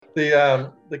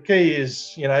The key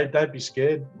is, don't be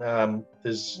scared.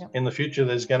 In the future,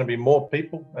 there's going to be more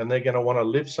people, and they're going to want to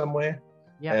live somewhere.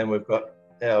 Yep. And we've got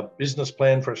our business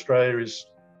plan for Australia is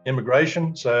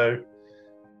immigration. So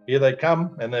here they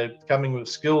come, and they're coming with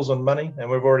skills and money, and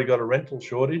we've already got a rental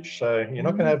shortage. So you're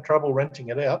not going to have trouble renting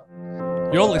it out.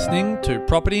 You're listening to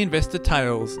Property Investor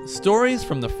Tales, stories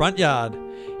from the front yard.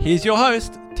 Here's your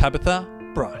host, Tabitha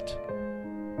Bright.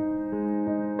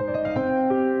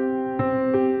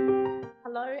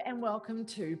 Hello and welcome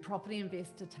to Property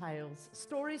Investor Tales,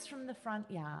 stories from the front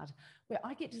yard, where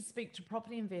I get to speak to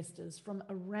property investors from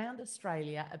around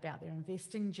Australia about their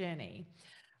investing journey.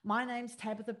 My name's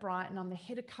Tabitha Bright and I'm the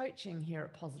head of coaching here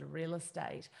at Positive Real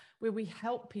Estate, where we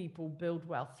help people build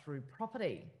wealth through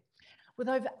property. With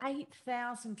over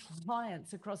 8,000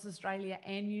 clients across Australia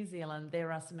and New Zealand,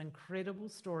 there are some incredible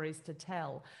stories to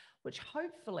tell, which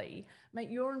hopefully make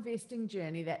your investing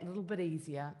journey that little bit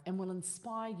easier and will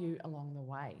inspire you along the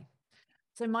way.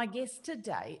 So my guest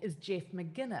today is Jeff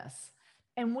McGuinness,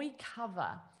 and we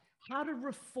cover how to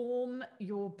reform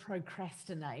your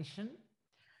procrastination,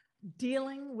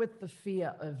 dealing with the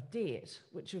fear of debt,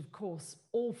 which of course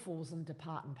all falls into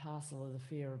part and parcel of the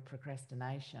fear of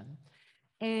procrastination,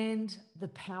 and the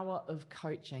power of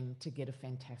coaching to get a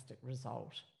fantastic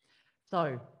result.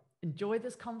 So enjoy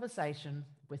this conversation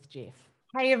with Jeff.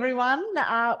 Hey everyone,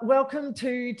 welcome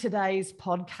to today's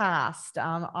podcast.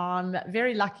 I'm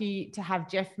very lucky to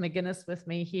have Jeff McGuinness with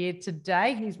me here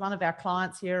today. He's one of our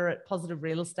clients here at Positive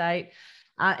Real Estate.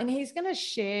 And he's going to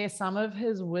share some of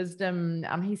his wisdom.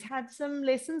 He's had some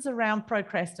lessons around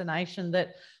procrastination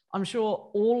that I'm sure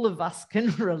all of us can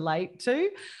relate to.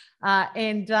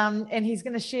 And he's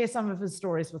going to share some of his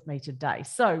stories with me today.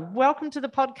 So welcome to the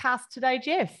podcast today,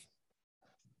 Jeff.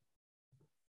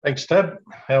 Thanks, Tab.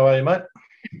 How are you, mate?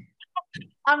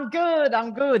 I'm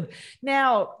good.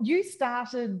 Now, you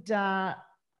started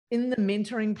in the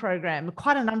mentoring program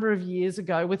quite a number of years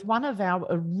ago with one of our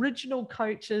original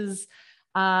coaches,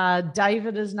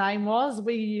 David, his name was.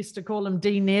 We used to call him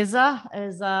D Neza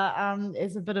as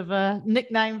a bit of a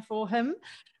nickname for him,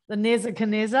 the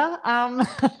Nebuchadnezzar.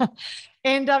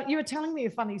 And you were telling me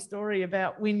a funny story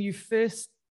about when you first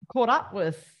caught up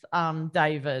with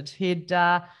David. He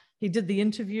did the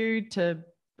interview to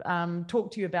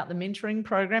talk to you about the mentoring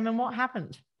program, and what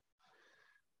happened?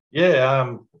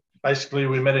 Yeah, basically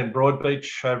we met in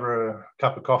Broadbeach over a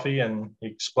cup of coffee, and he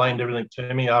explained everything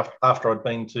to me after I'd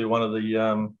been to one of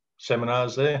the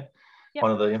seminars there, Yep.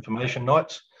 one of the information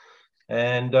nights.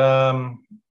 And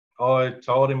I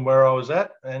told him where I was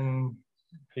at, and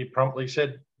he promptly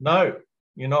said, "No,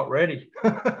 you're not ready."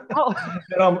 Oh.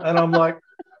 and I'm like,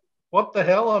 what the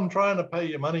hell? I'm trying to pay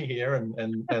you money here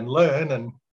and learn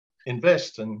and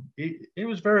invest. And he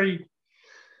was very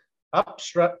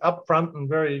upfront and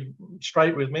very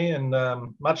straight with me, and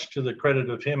much to the credit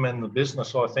of him and the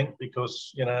business, I think,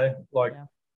 because,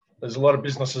 there's a lot of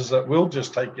businesses that will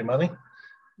just take your money.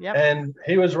 Yep. And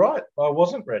he was right. I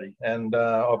wasn't ready. And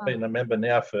I've been a member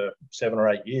now for 7 or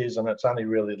 8 years, and it's only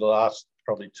really the last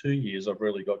probably 2 years I've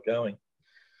really got going.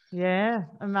 Yeah,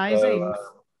 amazing.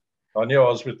 I knew I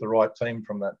was with the right team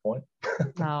from that point.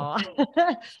 Oh.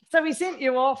 So we sent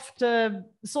you off to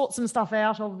sort some stuff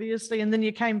out, obviously, and then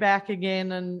you came back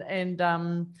again and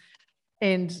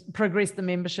progressed the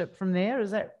membership from there.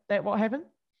 Is that what happened?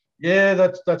 Yeah,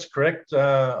 that's correct.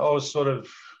 I was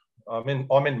I'm in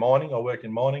mining. I work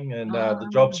in mining, and the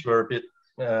jobs were a bit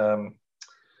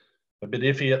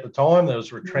iffy at the time. There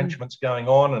was retrenchments going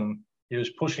on, and he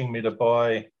was pushing me to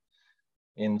buy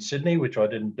in Sydney, which I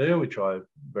didn't do, which I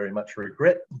very much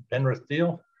regret. Penrith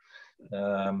deal.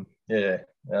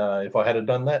 If I had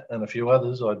done that and a few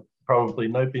others, I'd probably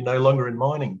be no longer in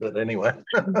mining. But anyway.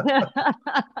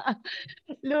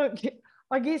 Look,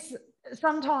 I guess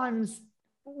sometimes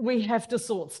we have to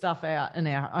sort stuff out in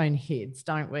our own heads,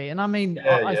 don't we? And I mean,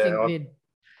 I think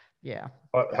I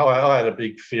had a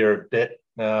big fear of debt.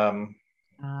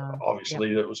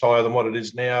 Obviously, it was higher than what it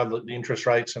is now, the interest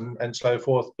rates and so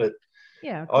forth. But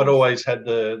yeah, I'd always had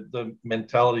the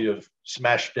mentality of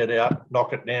smash debt out,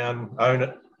 knock it down, own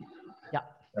it. Yeah.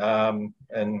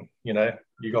 And,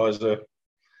 you guys are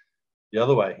the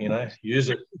other way, use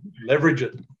it, leverage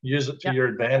it, use it to your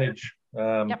advantage.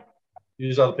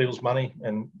 Use other people's money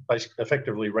and basically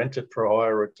effectively rent it for a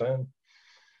higher return.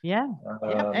 Yeah,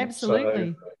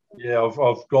 absolutely. So,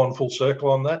 I've gone full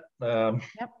circle on that.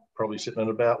 Probably sitting at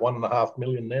about 1.5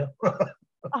 million now.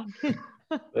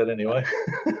 But anyway.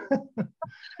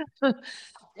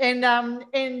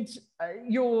 And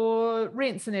your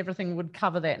rents and everything would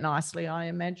cover that nicely, I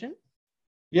imagine.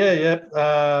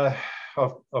 Yeah.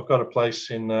 I've got a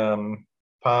place in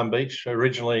Palm Beach.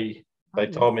 Originally, They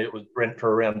told me it would rent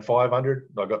for around 500.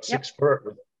 I got 6 for it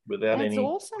without That's any.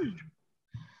 Awesome.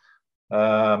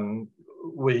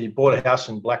 We bought a house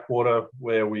in Blackwater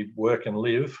where we work and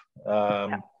live.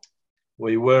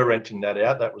 We were renting that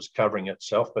out. That was covering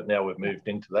itself, but now we've moved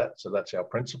into that. So that's our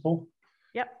principal.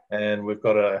 Yep. And we've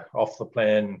got a off the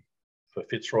plan for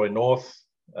Fitzroy North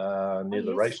near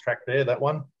the racetrack there, that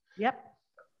one. Yep.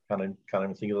 Can't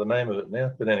even think of the name of it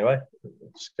now. But anyway, it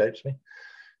escapes me.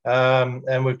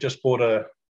 And we've just bought a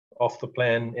off the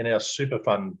plan in our super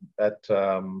fund at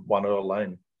One Earl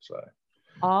Lane. So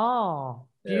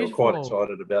we're quite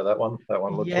excited about that one. That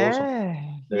one looks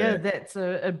awesome. Yeah, that's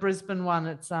a Brisbane one.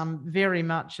 It's very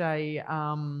much a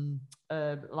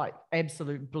like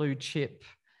absolute blue chip.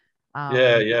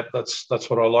 That's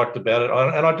what I liked about it.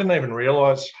 And I didn't even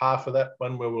realise half of that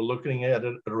when we were looking at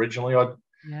it originally.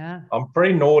 I'm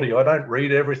pretty naughty. I don't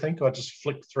read everything. I just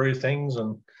flick through things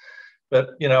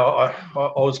But I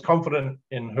was confident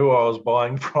in who I was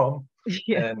buying from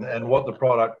and what the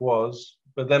product was.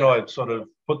 But then I sort of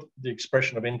put the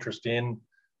expression of interest in.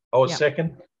 I was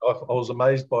second. I was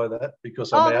amazed by that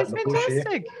because I'm out in the bush here.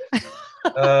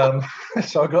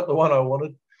 So I got the one I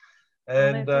wanted.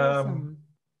 And awesome.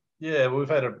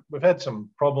 we've had some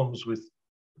problems with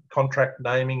contract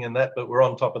naming and that, but we're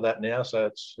on top of that now. So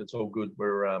it's all good.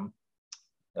 We're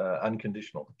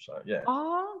unconditional. So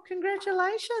Oh,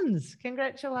 congratulations!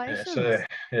 So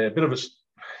a bit of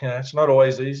it's not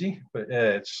always easy, but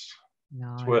it's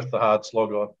worth the hard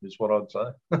slog on, is what I'd say.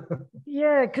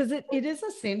 Because it is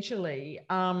essentially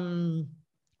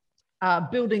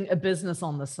building a business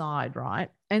on the side, right?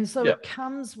 And so it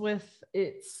comes with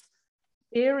its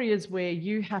areas where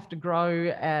you have to grow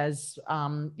as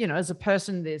as a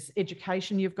person. There's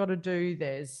education you've got to do.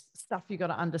 There's stuff you've got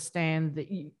to understand.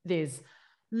 There's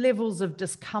levels of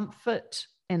discomfort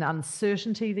and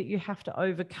uncertainty that you have to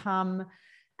overcome.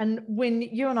 And when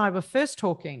you and I were first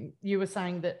talking, you were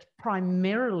saying that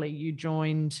primarily you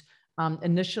joined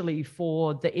initially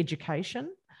for the education.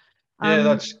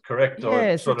 That's correct.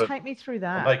 So take me through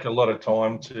that. I make a lot of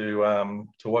time to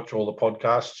watch all the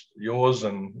podcasts, yours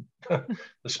and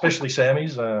especially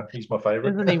Sammy's. He's my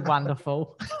favourite. Isn't he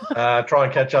wonderful? Try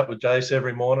and catch up with Jace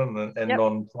every morning and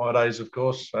on Fridays, of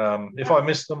course. If I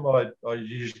miss them, I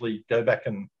usually go back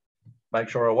and make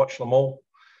sure I watch them all.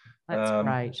 That's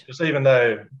great. Because even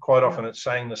though quite often it's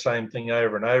saying the same thing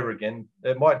over and over again,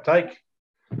 it might take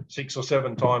 6 or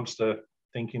 7 times to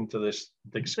think into this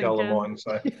thick skull of mine.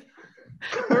 So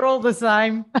we're all the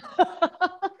same.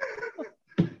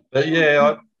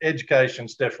 But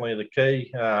education's definitely the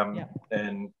key.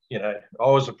 And I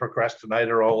was a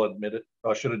procrastinator. I'll admit it.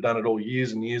 I should have done it all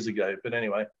years and years ago. But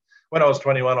anyway, when I was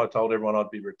 21, I told everyone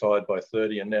I'd be retired by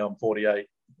 30, and now I'm 48,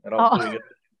 and I'm doing it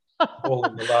all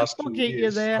in the last 2 years. We'll get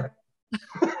you there.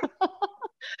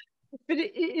 But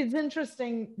it's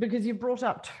interesting because you brought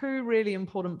up 2 really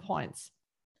important points.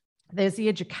 There's the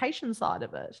education side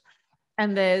of it,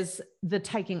 and there's the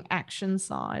taking action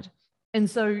side. And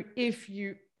so if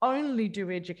you only do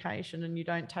education and you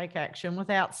don't take action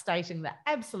without stating the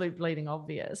absolute bleeding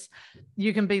obvious,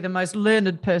 you can be the most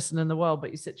learned person in the world, but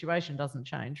your situation doesn't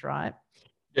change, right?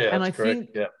 Yeah, and that's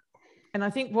correct. And I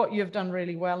think what you've done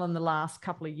really well in the last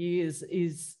couple of years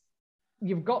is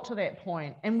you've got to that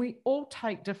point, and we all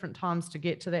take different times to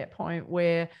get to that point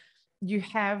where you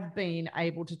have been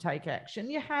able to take action.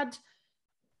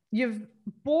 You've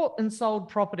bought and sold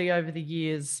property over the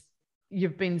years.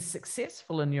 You've been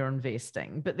successful in your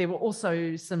investing, but there were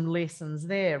also some lessons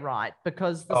there, right?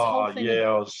 Because this whole thing.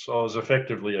 I was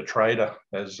effectively a trader,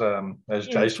 as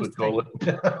Jace would call it.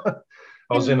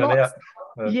 I was in and out.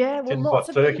 Lots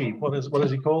of turkey. What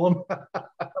does he call them?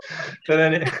 But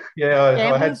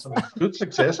I had some good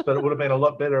success, but it would have been a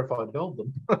lot better if I'd held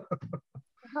them.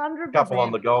 100%. A couple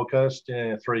on the Gold Coast,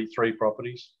 three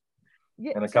properties,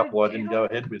 and a couple I didn't go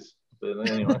ahead with. But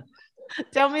anyway,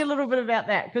 tell me a little bit about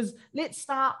that, because let's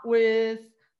start with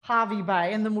Hervey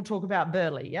Bay, and then we'll talk about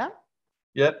Burleigh. Yeah.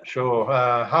 Yep, sure.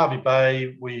 Hervey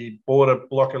Bay, we bought a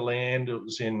block of land. It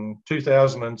was in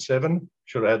 2007.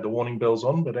 Should have had the warning bells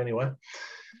on, but anyway.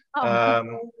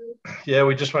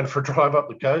 We just went for a drive up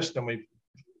the coast, and we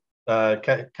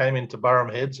came into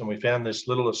Burham Heads, and we found this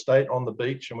little estate on the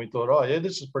beach, and we thought,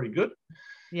 this is pretty good.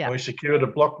 Yeah. And we secured a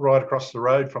block right across the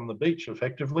road from the beach,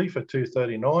 effectively, for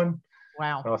 $239.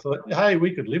 Wow. And I thought, hey,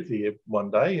 we could live here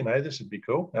one day. This would be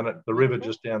cool. And the river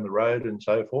just down the road and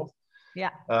so forth.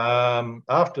 Yeah.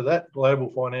 After that, global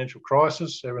financial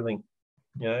crisis, everything,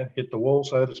 hit the wall,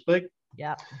 so to speak.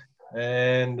 Yeah.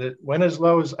 And it went as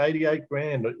low as 88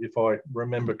 grand, if I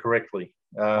remember correctly.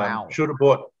 Wow. Should have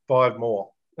bought 5 more.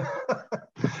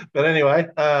 But anyway,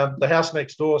 the house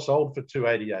next door sold for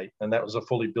 288, and that was a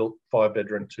fully built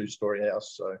 5-bedroom, 2-story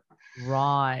house. So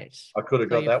right, I could have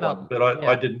got that one, but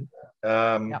I didn't.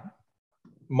 Yep.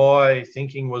 My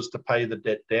thinking was to pay the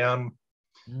debt down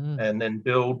and then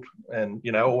build, and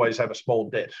always have a small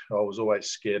debt. I was always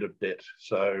scared of debt.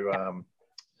 So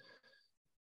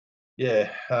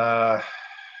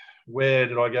where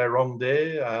did I go wrong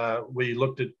there? We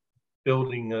looked at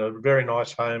building a very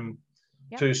nice home,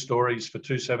 2 stories for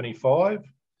 275.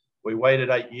 We waited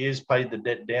 8 years, paid the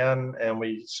debt down, and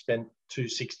we spent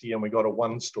 260, and we got a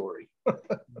 1-story.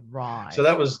 Right. So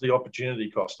that was the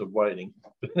opportunity cost of waiting.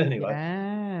 But anyway,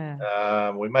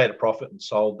 we made a profit and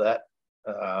sold that,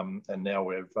 and now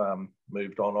we've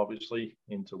moved on, obviously,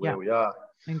 into where we are.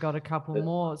 And got a couple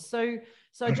more. So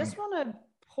I just want to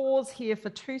pause here for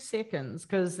 2 seconds,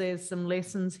 because there's some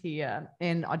lessons here,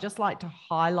 and I just like to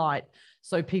highlight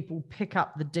so people pick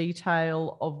up the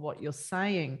detail of what you're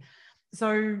saying.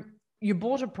 So you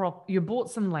bought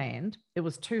some land. It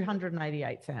was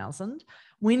 288,000.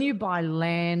 When you buy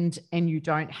land and you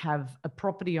don't have a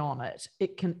property on it,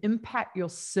 it can impact your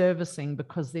servicing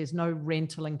because there's no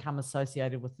rental income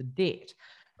associated with the debt.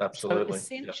 Absolutely.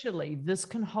 So essentially, this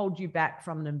can hold you back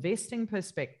from an investing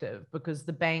perspective, because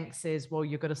the bank says, well,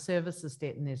 you've got to service this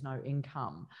debt and there's no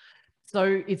income.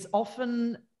 So it's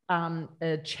often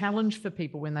a challenge for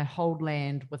people when they hold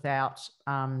land without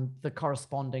the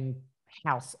corresponding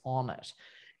house on it.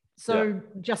 So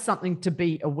just something to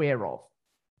be aware of.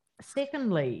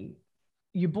 Secondly,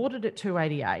 you bought it at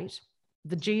 288.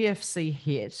 The GFC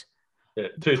hit. Yeah,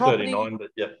 239, but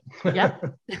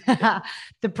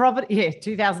the property,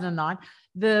 2009.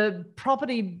 The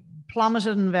property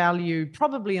plummeted in value,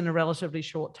 probably in a relatively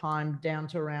short time, down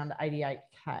to around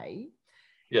 88K.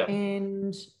 Yeah.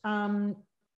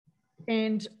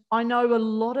 And I know a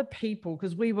lot of people,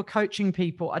 because we were coaching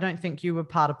people. I don't think you were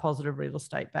part of Positive Real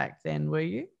Estate back then, were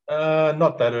you?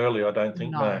 Not that early, I don't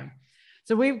think, no.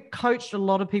 So we coached a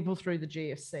lot of people through the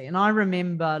GFC. And I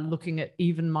remember looking at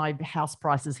even my house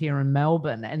prices here in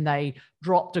Melbourne, and they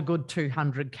dropped a good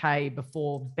 200K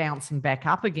before bouncing back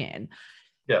up again.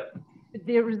 Yeah.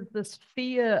 There is this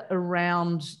fear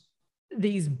around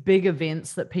these big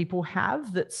events that people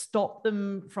have that stop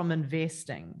them from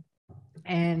investing.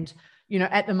 And,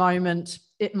 at the moment,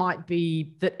 it might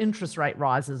be that interest rate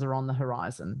rises are on the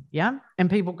horizon. Yeah. And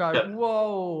people go,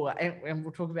 whoa. And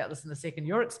we'll talk about this in a second,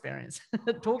 your experience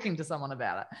talking to someone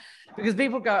about it, because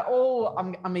people go, oh,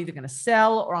 I'm either going to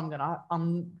sell, or I'm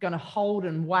going to hold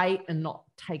and wait and not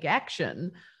take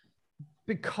action,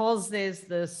 because there's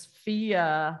this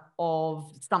fear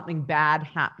of something bad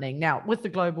happening. Now, with the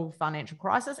global financial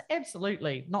crisis,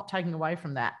 absolutely not taking away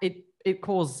from that. It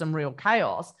caused some real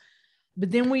chaos. But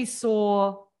then we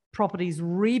saw properties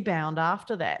rebound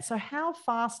after that. So how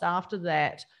fast after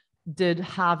that did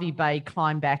Hervey Bay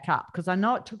climb back up? Because I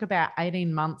know it took about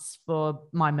 18 months for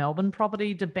my Melbourne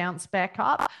property to bounce back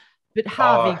up. But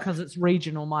Hervey, because it's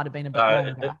regional, might have been a bit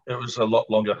longer. It was a lot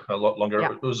longer.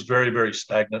 Yep. It was very, very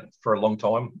stagnant for a long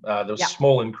time. There was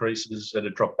small increases. It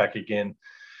had dropped back again.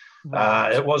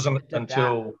 Right. It wasn't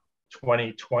until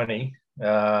 2020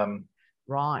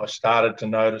 I started to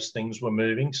notice things were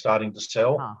moving, starting to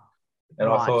sell. And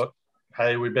I thought,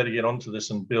 hey, we better get onto this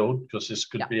and build, because this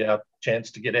could be our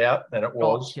chance to get out. And it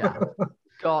was.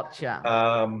 Gotcha.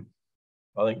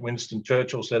 I think Winston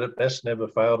Churchill said it best: never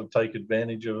fail to take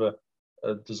advantage of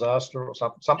a disaster, or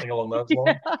something along those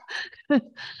lines.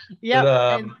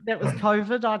 And that was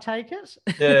COVID, I take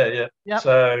it. Yeah.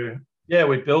 So,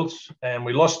 we built, and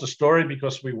we lost the story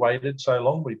because we waited so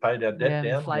long. We paid our debt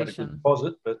down, we had a good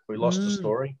deposit, but we lost the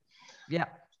story. Yeah.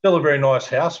 Still a very nice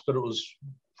house, but it was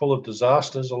full of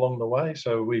disasters along the way.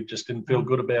 So we just didn't feel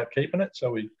good about keeping it.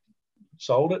 So we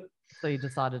sold it. So you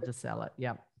decided to sell it.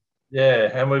 Yeah. Yeah.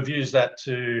 And we've used that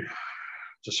to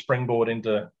springboard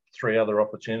into 3 other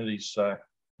opportunities. So,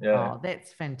 yeah. Oh,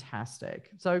 that's fantastic.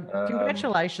 So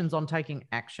congratulations on taking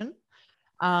action.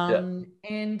 And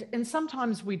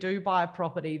sometimes we do buy a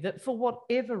property that, for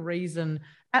whatever reason,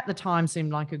 at the time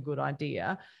seemed like a good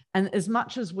idea. And as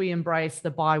much as we embrace the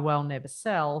buy well, never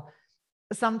sell,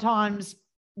 sometimes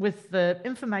with the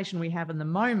information we have in the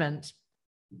moment,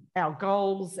 our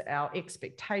goals, our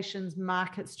expectations,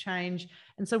 markets change.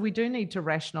 And so we do need to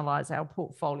rationalize our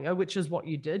portfolio, which is what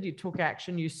you did. You took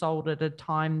action, you sold at a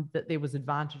time that there was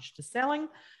advantage to selling.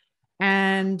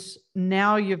 And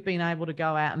now you've been able to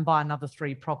go out and buy another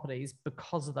 3 properties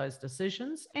because of those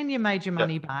decisions, and you made your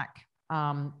money back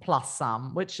plus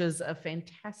some, which is a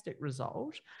fantastic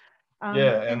result.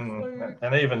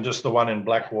 And even just the one in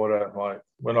Blackwater,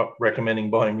 we're not recommending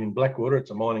buying in Blackwater.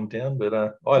 It's a mining town,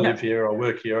 but I live here, I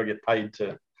work here, I get paid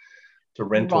to to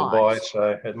rent or buy, Right.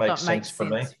 so it makes sense for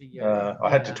me. For you. I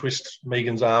had to twist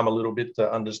Megan's arm a little bit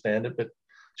to understand it, but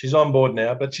she's on board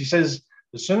now. But she says,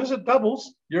 as soon as it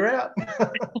doubles, you're out.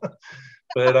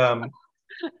 But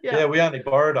yeah, we only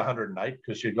borrowed 108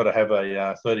 because you've got to have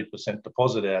a 30%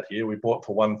 deposit out here. We bought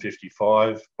for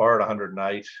 155, borrowed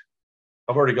 108.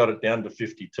 I've already got it down to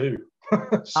 52.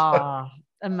 So,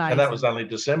 amazing. and that was only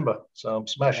December, so I'm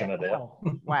smashing it out.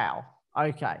 Wow.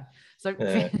 Okay. So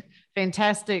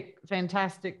fantastic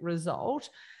result.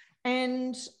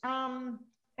 And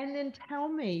then tell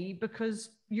me, because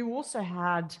you also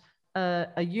had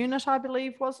a unit, I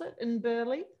believe, was it, in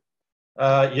Burleigh?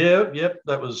 Yep.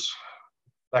 That was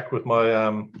back with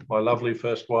my my lovely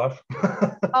first wife.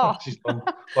 Oh. She's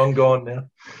long gone now.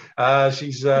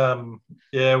 She's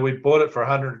we bought it for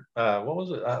 100. What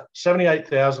was it?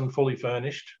 78,000 fully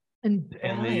furnished in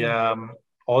the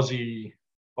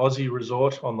Aussie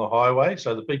resort on the highway.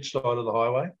 So the beach side of the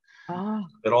highway,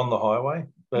 but on the highway.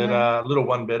 But a little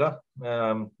one better.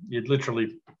 You'd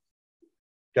literally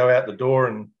go out the door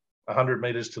and 100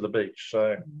 metres to the beach.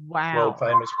 So world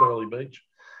famous Burleigh Beach.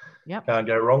 Yep. Can't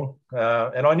go wrong.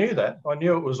 And I knew that. I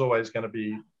knew it was always going to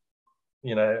be,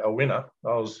 a winner.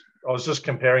 I was just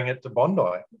comparing it to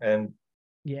Bondi, and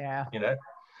makes sense.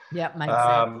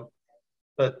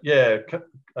 But yeah,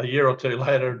 a year or two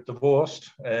later, divorced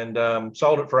and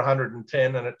sold it for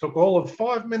 110, and it took all of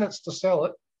 5 minutes to sell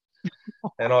it.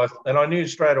 and I knew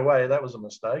straight away that was a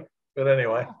mistake. But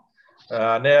anyway,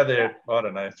 now they're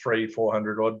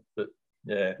 300-400 odd. But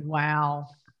yeah. Wow.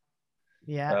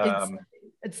 Yeah.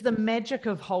 It's the magic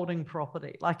of holding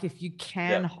property. Like if you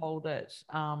can hold it,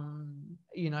 and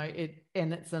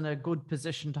it's in a good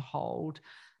position to hold,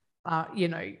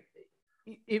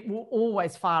 it will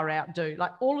always far outdo.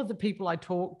 Like all of the people I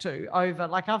talk to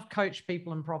I've coached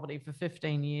people in property for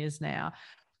 15 years now,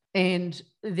 and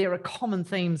there are common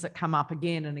themes that come up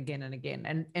again and again and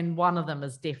again. And one of them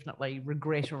is definitely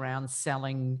regret around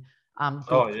selling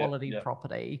good quality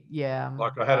property. Yeah.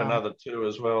 Like I had another two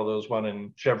as well. There was one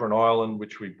in Chevron Island,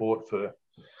 which we bought for,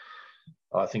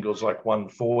 I think it was like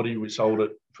 140. We sold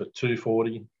it for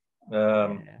 240.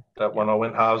 That one I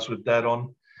went halves with Dad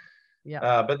on.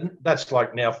 Yeah. But that's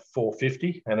like now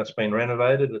 450, and it's been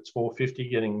renovated. It's 450,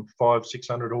 getting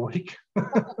 500-600 a week.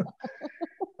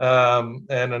 And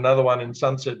another one in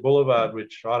Sunset Boulevard,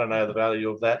 which I don't know the value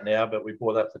of that now, but we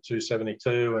bought that for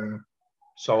 272 and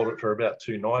sold it for about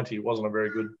 290. It wasn't a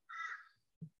very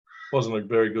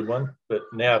good one, but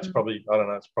now it's probably, I don't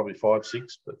know, it's probably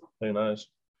 5-6, but who knows.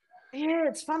 Yeah,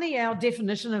 it's funny our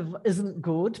definition of isn't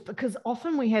good, because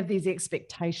often we have these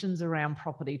expectations around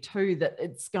property too, that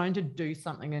it's going to do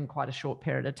something in quite a short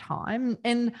period of time.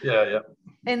 And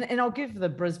and I'll give the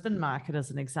Brisbane market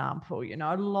as an example.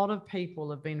 A lot of people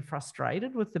have been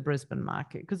frustrated with the Brisbane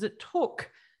market because it took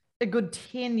a good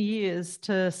 10 years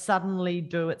to suddenly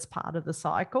do its part of the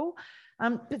cycle.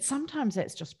 But sometimes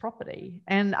that's just property.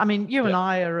 And I mean, you and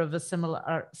I are of a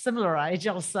similar age,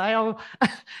 I'll say.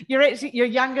 You're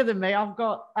younger than me. I've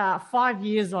got 5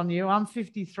 years on you. I'm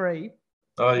 53.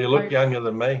 Oh, you look younger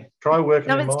than me. Try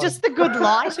working in mine. No, it's just the good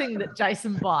lighting that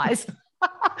Jason buys.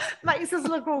 Makes us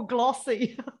look all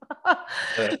glossy.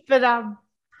 But I'm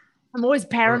always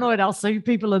paranoid. I'll see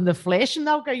people in the flesh and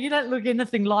they'll go, you don't look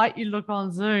anything like you look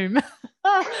on Zoom.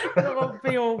 It'll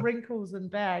be all wrinkles and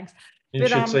bags. You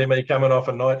should see me coming off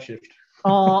a night shift.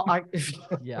 I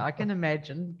can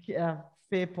imagine. Yeah,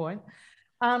 fair point.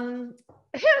 Now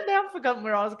I've forgotten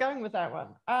where I was going with that one.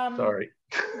 Sorry.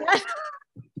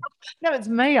 No, it's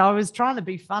me. I was trying to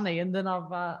be funny, and then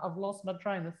I've lost my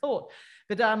train of thought.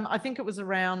 But I think it was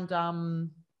around.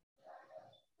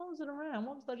 What was it around?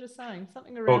 What was I just saying?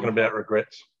 Something around. Talking about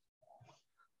regrets.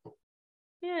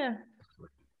 Yeah.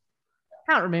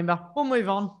 Can't remember. We'll move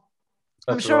on.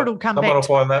 That's I'm sure it'll come back. Someone will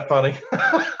find that funny.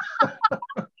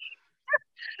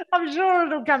 I'm sure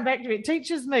it'll come back to me. It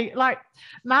teaches me, like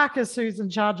Marcus, who's in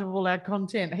charge of all our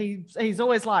content, he's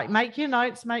always like, make your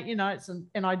notes.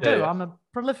 And I do. Yeah. I'm a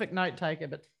prolific note taker,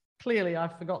 but clearly I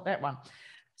forgot that one.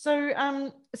 So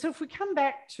if we come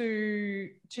back to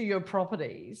your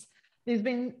properties, there's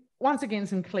been, once again,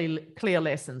 some clear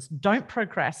lessons. Don't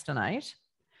procrastinate.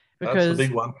 Because that's the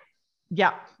big one.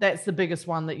 Yeah, that's the biggest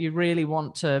one that you really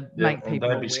want to make people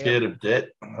don't be scared of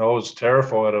debt. I was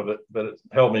terrified of it, but it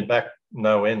held me back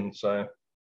no end. So,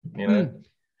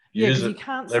 use it. You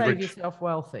can't save yourself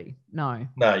wealthy. No,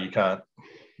 you can't.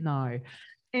 No.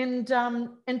 And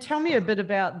tell me a bit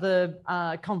about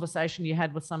the conversation you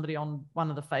had with somebody on one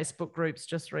of the Facebook groups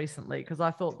just recently, because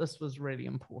I thought this was really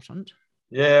important.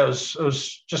 Yeah, it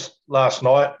was just last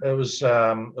night. It was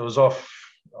off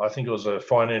I think it was a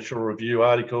Financial Review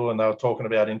article, and they were talking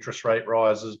about interest rate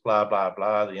rises, blah, blah,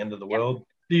 blah, the end of the world,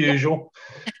 the usual.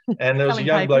 And there was a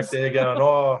young bloke there going,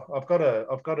 oh, I've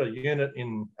got a unit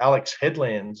in Alex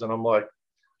Headlands. And I'm like,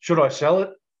 should I sell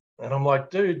it? And I'm like,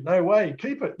 dude, no way,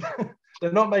 keep it.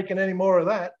 They're not making any more of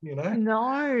that, you know?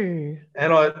 No.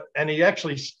 And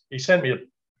he sent me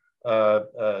a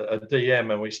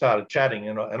DM, and we started chatting,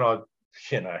 and I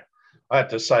you know, I had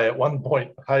to say at one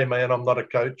point, hey man, I'm not a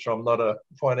coach, I'm not a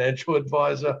financial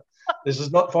advisor. This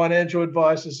is not financial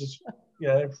advice. This is, you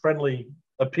know, friendly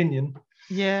opinion.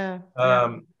 Yeah.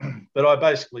 But I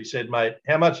basically said, mate,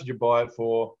 how much did you buy it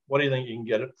for? What do you think you can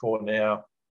get it for now?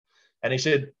 And he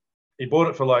said he bought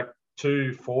it for like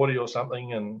 $240 or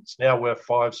something, and it's now worth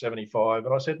 $575.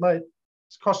 And I said, mate,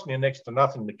 it's costing you next to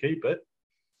nothing to keep it.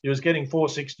 He was getting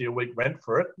 $460 a week rent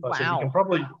for it. I said, you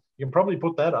can probably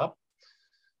put that up.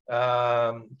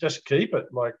 Just keep it.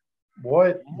 Like,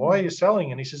 why are you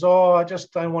selling? And he says, oh, I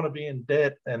just don't want to be in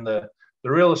debt. And the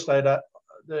real estate,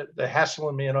 they're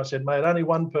hassling me. And I said, mate, only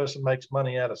one person makes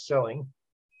money out of selling.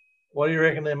 What do you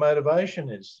reckon their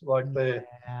motivation is? Like, they're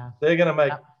going to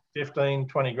make 15,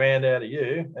 20 grand out of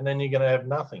you, and then you're going to have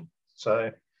nothing.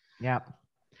 So you're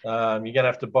going to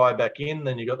have to buy back in,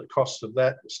 then you got the costs of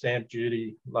that, stamp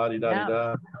duty,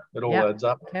 la-di-da-di-da. It all adds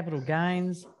up. Capital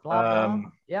gains, blah, blah.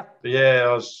 But yeah,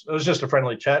 it was just a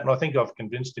friendly chat, and I think I've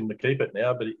convinced him to keep it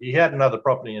now. But he had another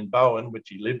property in Bowen, which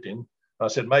he lived in. I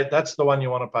said, mate, that's the one you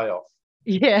want to pay off.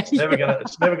 Yeah. It's never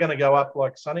gonna go up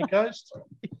like Sunny Coast.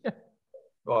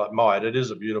 Well, it might. It is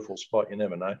a beautiful spot. You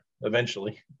never know.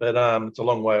 Eventually, but it's a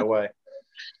long way away.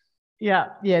 Yeah,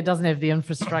 it doesn't have the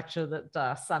infrastructure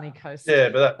that Sunny Coast. Yeah,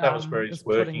 but that was where he's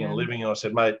working and living. And I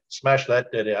said, mate, smash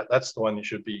that debt out. That's the one you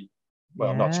should be,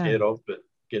 not scared of, but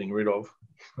getting rid of.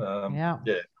 I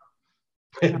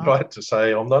had to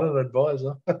say, I'm not an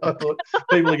advisor. I thought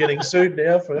people are getting sued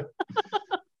now for.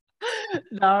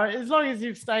 No, as long as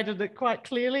you've stated it quite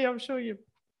clearly, I'm sure you're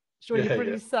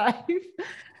pretty safe.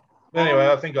 Anyway,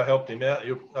 I think I helped him out.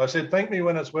 I said, thank me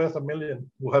when it's worth $1 million.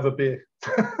 We'll have a beer.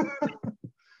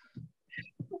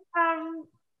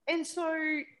 And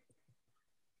so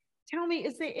tell me,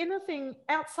 is there anything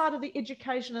outside of the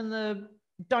education and the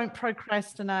don't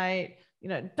procrastinate,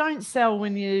 don't sell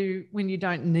when you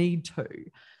don't need to,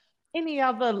 any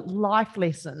other life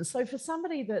lessons? So for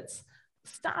somebody that's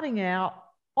starting out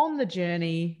on the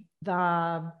journey,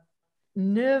 they're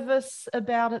nervous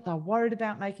about it, they're worried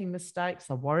about making mistakes,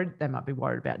 they might be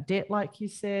worried about debt, like you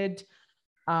said.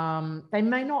 They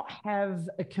may not have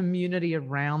a community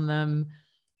around them.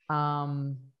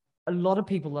 A lot of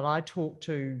people that I talk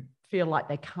to feel like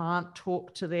they can't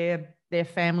talk to their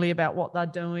family about what they're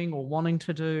doing or wanting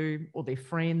to do, or their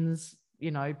friends,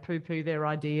 poo-poo their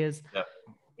ideas.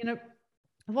 Yeah.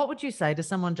 What would you say to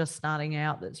someone just starting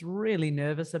out that's really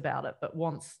nervous about it, but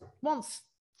wants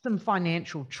some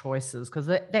financial choices? Because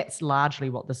that's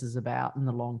largely what this is about in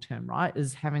the long term, right?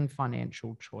 Is having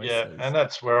financial choices. Yeah, and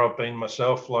that's where I've been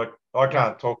myself. Like, I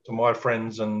can't talk to my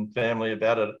friends and family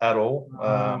about it at all.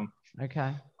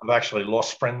 Okay. I've actually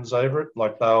lost friends over it.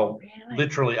 Like, they'll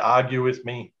literally argue with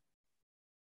me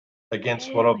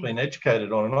against what I've been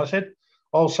educated on. And I said,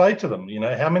 I'll say to them,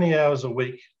 how many hours a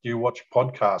week do you watch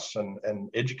podcasts and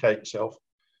educate yourself?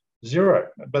 0.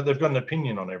 But they've got an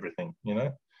opinion on everything,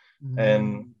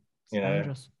 and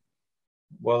dangerous.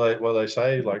 Well, they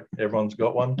say, like, everyone's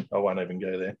got one. I won't even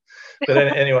go there. But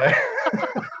anyway,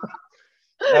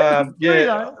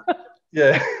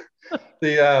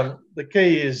 the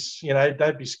key is,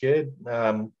 don't be scared.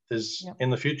 In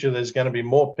the future, there's going to be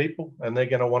more people, and they're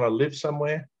going to want to live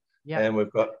somewhere. And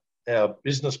we've got our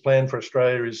business plan for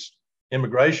Australia is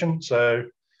immigration. So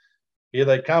here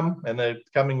they come, and they're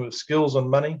coming with skills and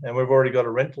money, and we've already got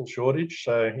a rental shortage.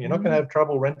 So you're not going to have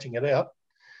trouble renting it out.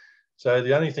 So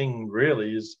the only thing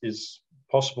really is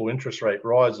possible interest rate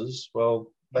rises.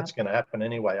 Well, that's going to happen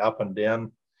anyway, up and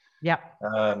down.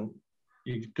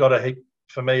 You've got to,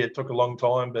 for me, it took a long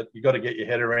time, but you've got to get your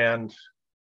head around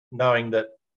knowing that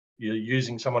you're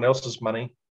using someone else's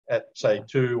money at, say,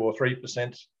 2 or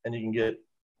 3%, and you can get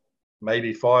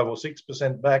maybe 5 or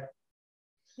 6% back.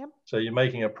 So you're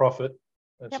making a profit.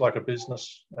 It's like a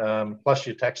business, plus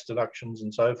your tax deductions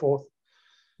and so forth.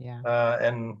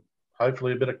 And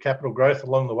hopefully a bit of capital growth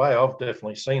along the way. I've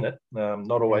definitely seen it.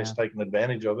 Not always taken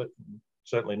advantage of it.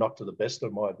 Certainly not to the best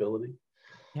of my ability.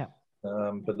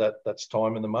 But that's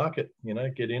time in the market.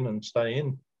 Get in and stay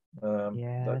in.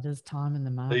 It is time in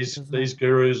the market. These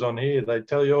gurus on here, they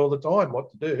tell you all the time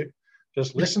what to do.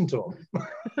 Just listen to them.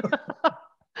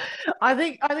 I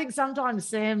think sometimes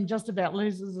Sam just about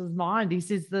loses his mind. He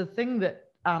says the thing that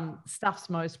stuffs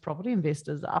most property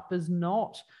investors up is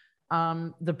not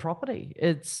the property.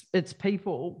 It's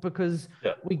people, because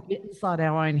Yeah. we get inside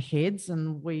our own heads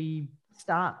and we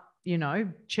start,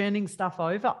 churning stuff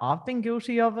over. I've been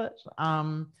guilty of it.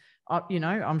 I'm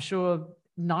sure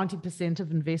 90%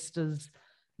 of investors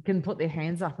can put their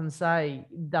hands up and say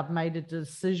they've made a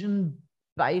decision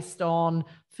based on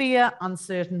fear,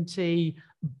 uncertainty,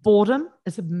 boredom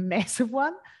is a massive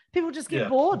one. People just get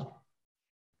bored.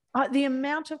 The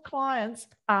amount of clients,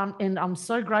 and I'm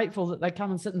so grateful that they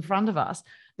come and sit in front of us,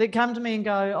 that come to me and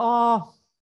go, oh,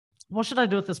 what should I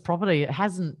do with this property? It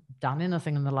hasn't done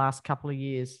anything in the last couple of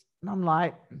years. And I'm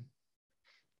like,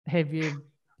 have you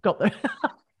got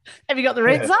the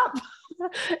rents up?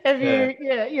 Have you,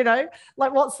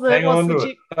 like what's the, hang on to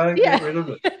it. Don't get rid of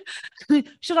it.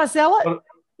 Should I sell it?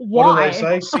 What do they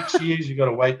say? 6 years you got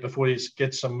to wait before you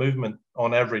get some movement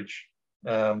on average.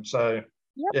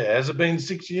 Has it been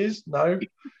 6 years? No.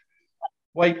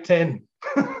 Wait 10.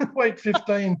 Wait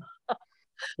 15.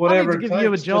 Whatever it takes,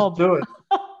 you a job. Just do it.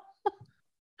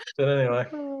 But anyway,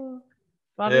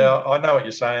 I know what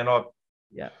you're saying.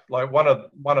 Like one of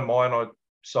mine, I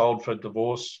sold for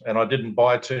divorce, and I didn't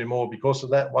buy two more because of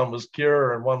that. One was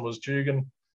Kira and one was Tugan.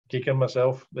 Kicking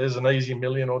myself. There's an easy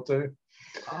million or two.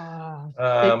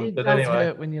 It does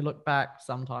hurt when you look back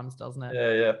sometimes, doesn't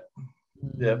it?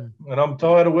 Yeah. And I'm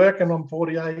tired of working. I'm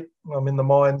 48. I'm in the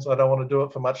mines. I don't want to do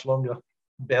it for much longer.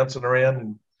 Bouncing around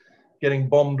and getting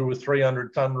bombed with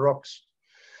 300-ton rocks.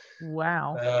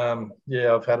 Wow.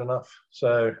 I've had enough.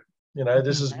 So,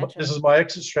 this is my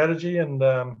exit strategy, and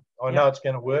I know it's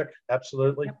going to work.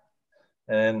 Absolutely.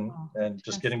 And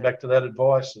just getting back to that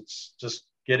advice, it's just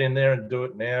get in there and do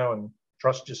it now and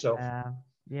trust yourself.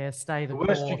 Stay the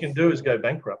worst you can do is go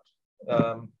bankrupt.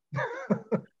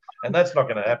 And that's not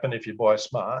going to happen if you buy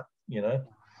smart,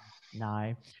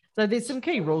 No. So there's some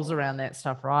key rules around that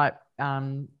stuff, right?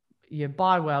 You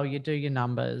buy well, you do your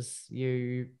numbers,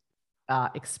 you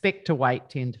expect to wait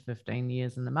 10 to 15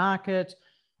 years in the market.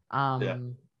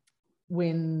 When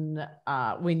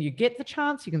you get the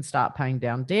chance, you can start paying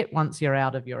down debt. Once you're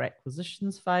out of your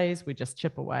acquisitions phase, we just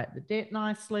chip away at the debt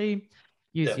nicely.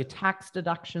 Use your tax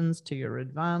deductions to your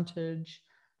advantage.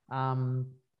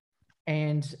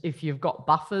 And if you've got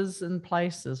buffers in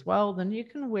place as well, then you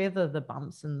can weather the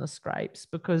bumps and the scrapes,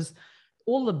 because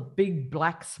all the big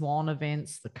black swan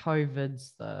events, the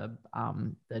COVIDs, the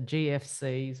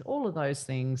GFCs, all of those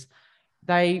things,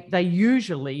 they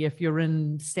usually, if you're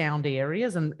in sound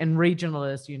areas, and regional,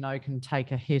 as you know, can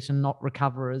take a hit and not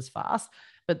recover as fast.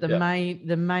 But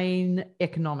the main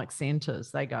economic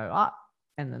centers, they go up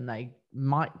and then they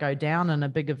might go down in a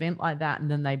big event like that, and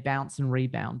then they bounce and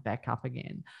rebound back up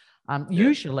again.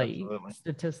 Usually,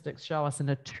 statistics show us in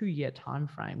a 2-year time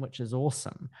frame, which is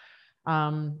awesome.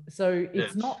 So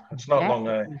it's not long,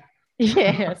 eh?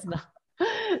 It's not.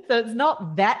 So it's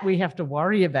not that we have to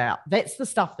worry about. That's the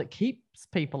stuff that keeps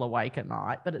people awake at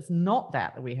night, but it's not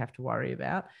that we have to worry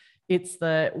about. It's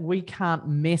that we can't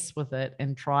mess with it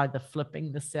and try the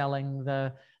flipping, the selling,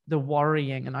 the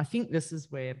worrying. And I think this is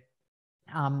where,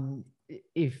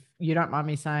 if you don't mind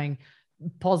me saying,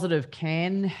 positive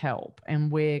can help, and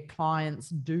where clients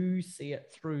do see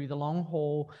it through the long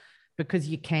haul, because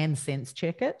you can sense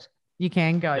check it. You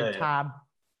can go, Tab,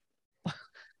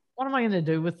 what am I going to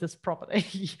do with this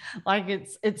property? Like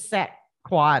it's sat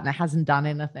quiet and it hasn't done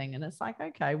anything. And it's like,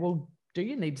 okay, well, do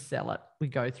you need to sell it? We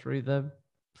go through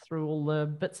all the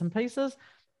bits and pieces.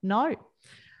 No.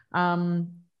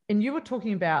 And you were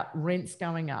talking about rents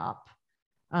going up.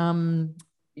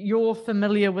 You're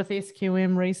familiar with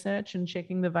SQM research and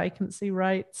checking the vacancy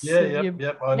rates? I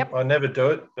never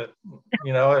do it, but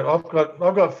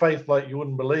I've got faith like you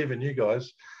wouldn't believe in you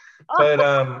guys. But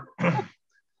I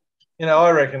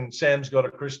reckon Sam's got a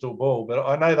crystal ball, but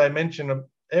I know they mention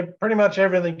pretty much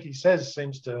everything he says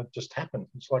seems to just happen.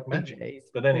 It's like magic.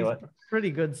 But anyway, he's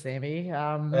pretty good, Sammy.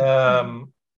 And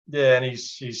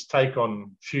his take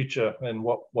on future and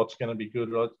what's going to be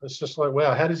good. It's just like,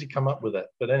 wow, how does he come up with that?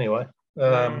 But anyway.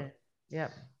 I know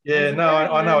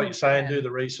what you're saying. Do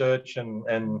the research, and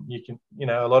you can,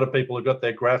 a lot of people have got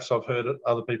their graphs. I've heard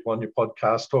other people on your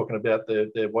podcast talking about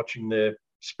they're watching their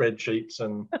spreadsheets,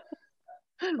 and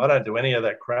I don't do any of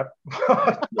that crap.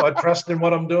 I trust in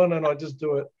what I'm doing, and I just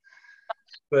do it.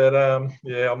 But I'm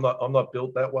not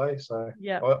built that way. So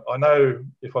I know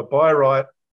if I buy right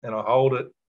and I hold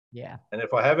it, and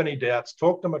if I have any doubts,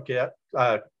 talk to my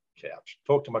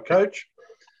talk to my coach.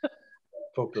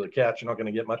 Talk to the couch, you're not going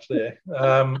to get much there.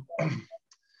 Talk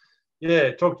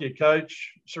to your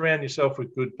coach, surround yourself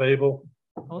with good people,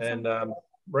 awesome. And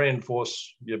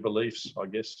reinforce your beliefs, I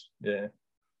guess.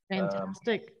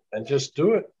 Fantastic. And just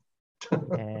do it.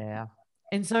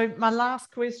 And so my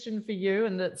last question for you,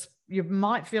 and you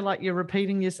might feel like you're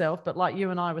repeating yourself, but like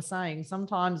you and I were saying,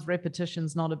 sometimes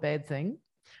repetition's not a bad thing.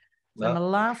 So my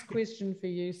last question for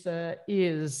you, sir,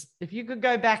 is if you could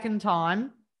go back in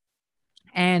time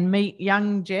and meet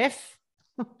young Jeff,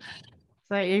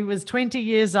 so he was 20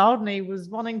 years old and he was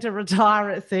wanting to retire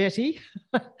at 30,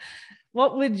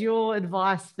 what would your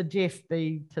advice for Jeff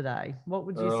be today? What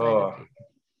would you say to Jeff?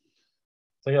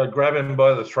 I think I'd grab him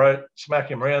by the throat,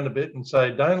 smack him around a bit and say,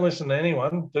 don't listen to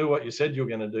anyone. Do what you said you were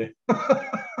going to do.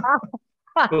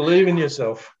 Believe in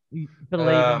yourself. Believe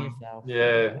in yourself.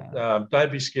 Yeah.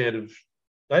 Don't be scared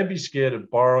of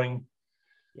borrowing.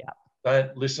 Yeah.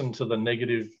 Don't listen to the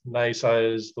negative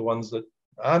naysayers, the ones that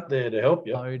aren't there to help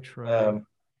you. So true.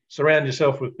 Surround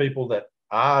yourself with people that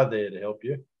are there to help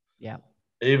you. Yeah.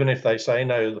 Even if they say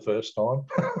no the first time,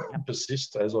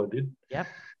 persist as I did. Yep.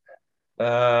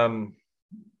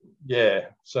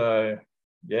 So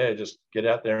just get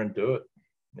out there and do it.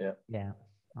 Yeah.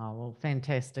 Oh, well,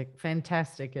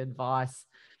 fantastic advice.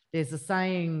 There's a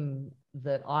saying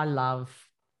that I love,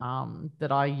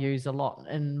 that I use a lot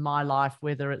in my life,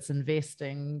 whether it's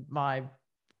investing, my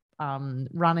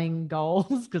running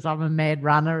goals, because I'm a mad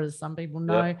runner, as some people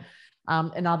know,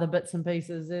 and other bits and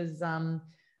pieces, is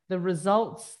the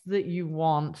results that you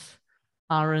want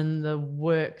are in the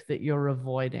work that you're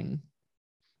avoiding.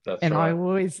 That's right. I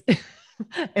always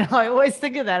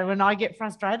think of that when I get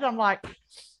frustrated. I'm like,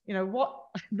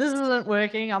 this isn't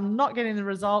working. I'm not getting the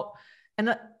result.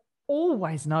 And I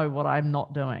always know what I'm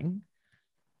not doing.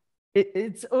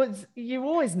 It's you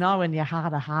always know in your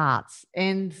heart of hearts.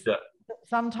 And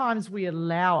sometimes we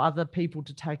allow other people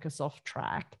to take us off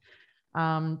track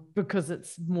because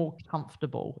it's more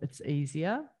comfortable. It's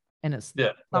easier and it's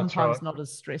sometimes not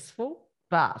as stressful.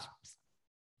 But,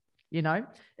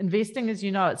 investing, as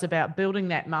you know, it's about building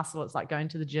that muscle. It's like going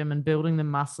to the gym and building the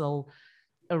muscle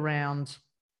around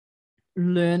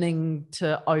learning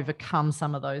to overcome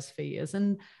some of those fears,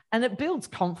 and it builds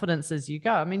confidence as you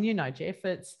go. I mean, Jeff,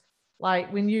 it's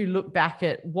like when you look back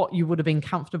at what you would have been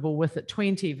comfortable with at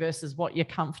 20 versus what you're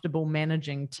comfortable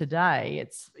managing today,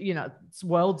 it's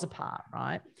worlds apart,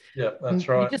 right? Yeah, that's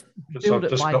right. You just build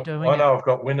it by doing it. I know I've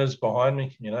got winners behind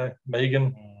me.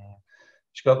 Megan,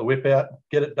 she's got the whip out.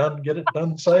 Get it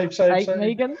done. Save.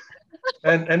 Megan.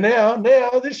 And now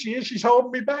this year she's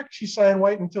holding me back. She's saying,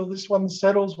 wait until this one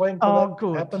settles, wait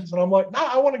until that happens. And I'm like, no,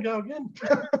 I want to go again.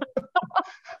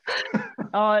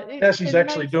 Now she's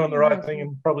actually doing the right thing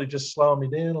and probably just slowing me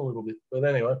down a little bit. But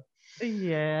anyway.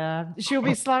 Yeah. She'll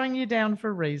be slowing you down for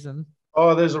a reason.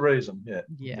 Oh, there's a reason. Yeah.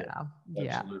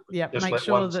 Absolutely. Yeah. Just make let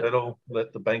sure one settle,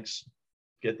 let the banks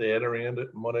get their head around it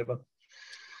and whatever.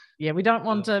 Yeah, we don't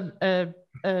want to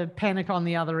panic on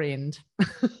the other end.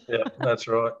 Yeah, that's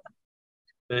right.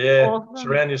 Yeah, awesome.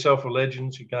 Surround yourself with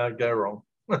legends. You can't go wrong.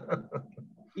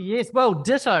 Yes, well,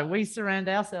 ditto. We surround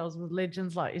ourselves with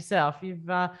legends like yourself. You've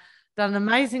done an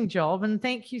amazing job, and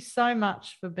thank you so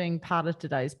much for being part of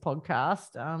today's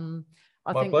podcast. I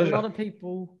think pleasure. A lot of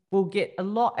people will get a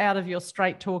lot out of your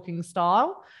straight talking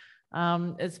style.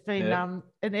 It's been an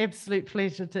absolute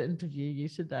pleasure to interview you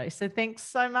today. So thanks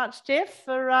so much, Jeff,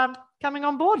 for coming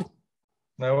on board.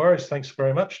 No worries. Thanks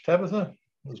very much, Tabitha.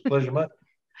 It was a pleasure, mate.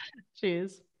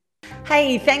 Cheers.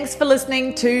 Hey, thanks for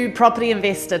listening to Property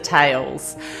Investor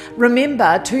Tales.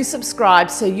 Remember to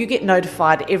subscribe so you get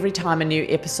notified every time a new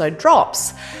episode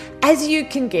drops. As you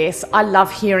can guess, I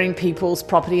love hearing people's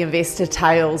property investor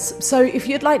tales. So if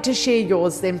you'd like to share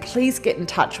yours, then please get in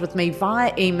touch with me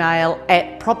via email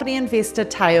at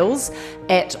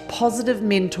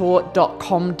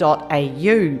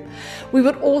propertyinvestortales@positivementor.com.au. We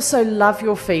would also love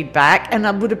your feedback, and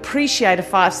I would appreciate a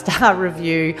 5-star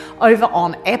review over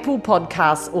on Apple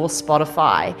Podcasts or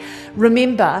Spotify.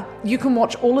 Remember, you can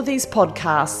watch all of these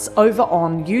podcasts over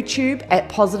on YouTube at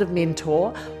Positive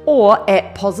Mentor or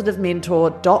at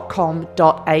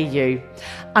positivementor.com.au.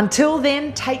 Until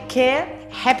then, take care,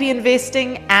 happy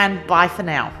investing, and bye for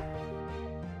now.